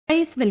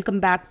Guys, welcome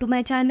back to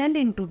my channel.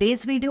 In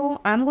today's video,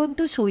 I'm going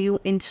to show you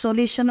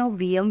installation of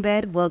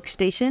VMware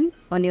Workstation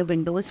on your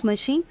Windows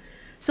machine.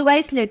 So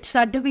guys, let's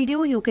start the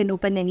video. You can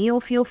open any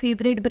of your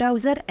favorite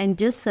browser and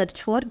just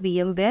search for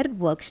VMware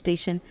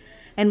Workstation.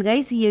 And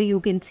guys, here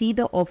you can see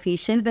the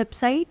official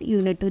website.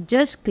 You need to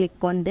just click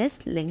on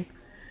this link.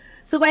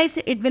 So guys,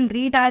 it will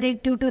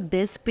redirect you to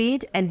this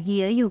page, and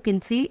here you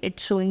can see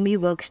it's showing me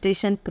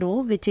Workstation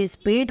Pro, which is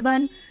paid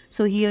one.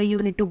 So here you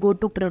need to go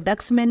to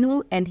products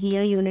menu, and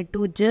here you need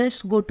to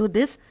just go to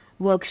this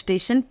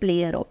Workstation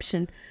Player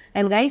option.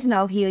 And guys,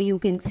 now here you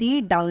can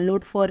see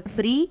download for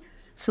free.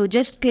 So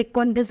just click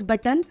on this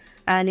button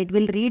and it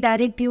will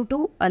redirect you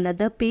to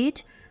another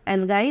page.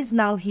 And guys,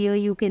 now here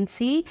you can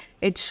see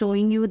it's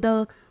showing you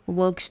the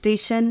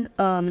workstation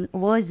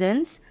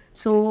versions.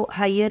 So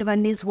higher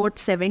one is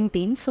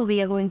 17, so we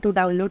are going to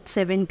download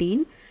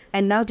 17.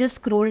 And now just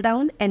scroll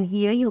down, and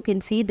here you can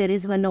see there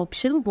is one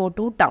option, go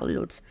to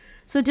downloads.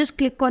 So just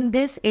click on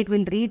this, it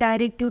will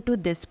redirect you to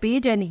this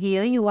page, and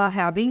here you are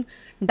having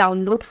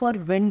download for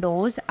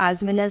Windows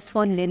as well as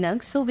for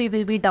Linux. So we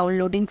will be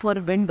downloading for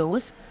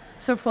Windows.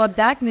 So for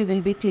that we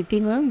will be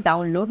clicking on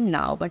download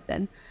now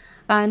button.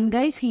 And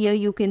guys, here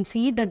you can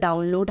see the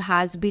download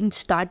has been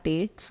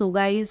started. So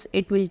guys,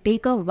 it will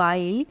take a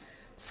while,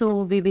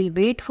 so we will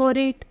wait for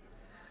it.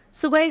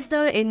 So guys,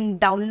 the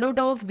download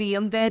of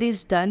VMware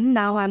is done.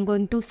 Now I'm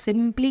going to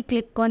simply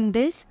click on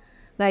this.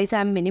 Guys,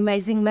 I'm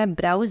minimizing my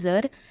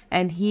browser,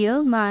 and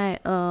here my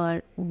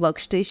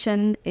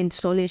workstation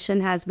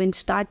installation has been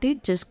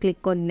started. Just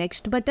click on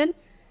next button.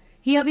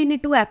 Here we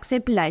need to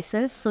accept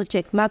license, so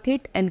check mark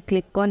it and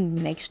click on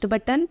next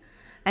button.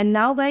 And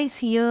now guys,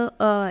 here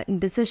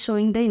this is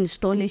showing the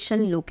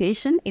installation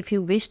location. If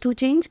you wish to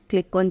change,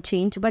 click on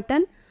change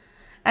button.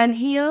 And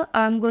here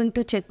I'm going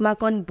to check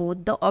mark on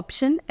both the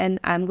option, and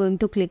I'm going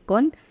to click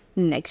on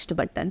next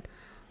button.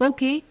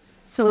 Okay,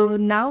 so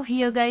now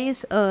here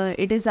guys,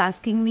 it is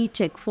asking me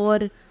check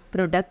for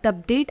product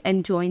update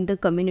and join the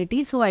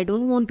community. So I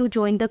don't want to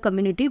join the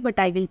community, but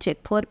I will check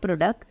for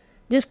product.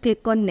 Just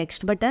click on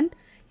next button.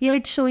 Here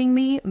it's showing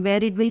me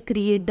where it will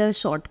create the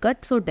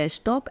shortcut. So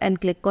desktop, and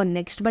click on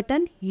next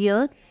button.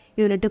 Here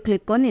you need to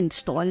click on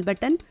install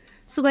button.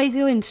 So guys,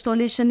 your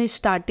installation is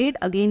started.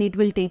 Again, it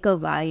will take a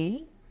while.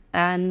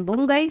 And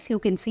boom guys, you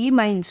can see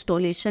my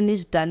installation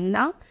is done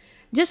now.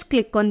 Just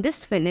click on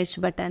this finish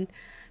button.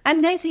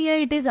 And guys, here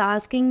it is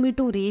asking me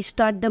to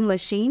restart the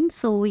machine.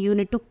 So you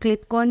need to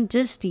click on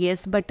just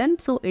yes button.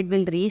 So it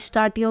will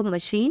restart your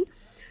machine.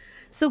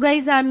 So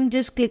guys, I'm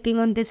just clicking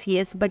on this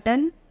yes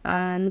button.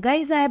 And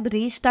guys, I have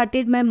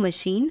restarted my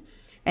machine.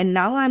 And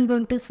now I'm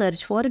going to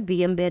search for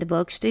VMware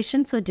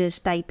Workstation. So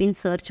just type in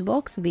search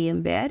box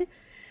VMware.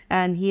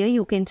 And here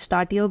you can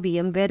start your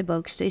VMware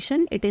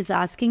Workstation. It is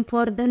asking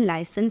for the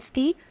license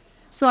key.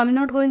 So I'm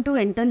not going to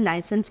enter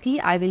license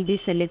key. I will be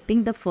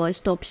selecting the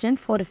first option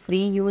for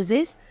free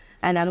uses.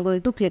 And I'm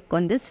going to click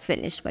on this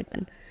finish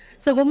button.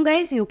 So boom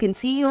guys, you can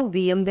see your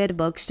VMware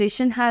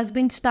Workstation has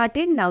been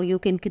started. Now you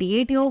can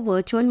create your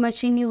virtual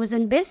machine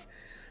using this.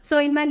 So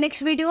in my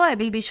next video, I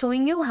will be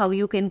showing you how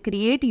you can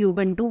create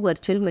Ubuntu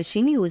virtual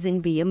machine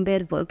using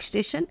VMware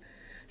Workstation.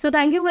 So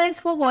thank you guys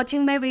for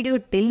watching my video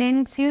till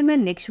end. See you in my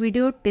next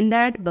video. Till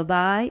that, bye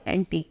bye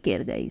and take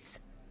care guys.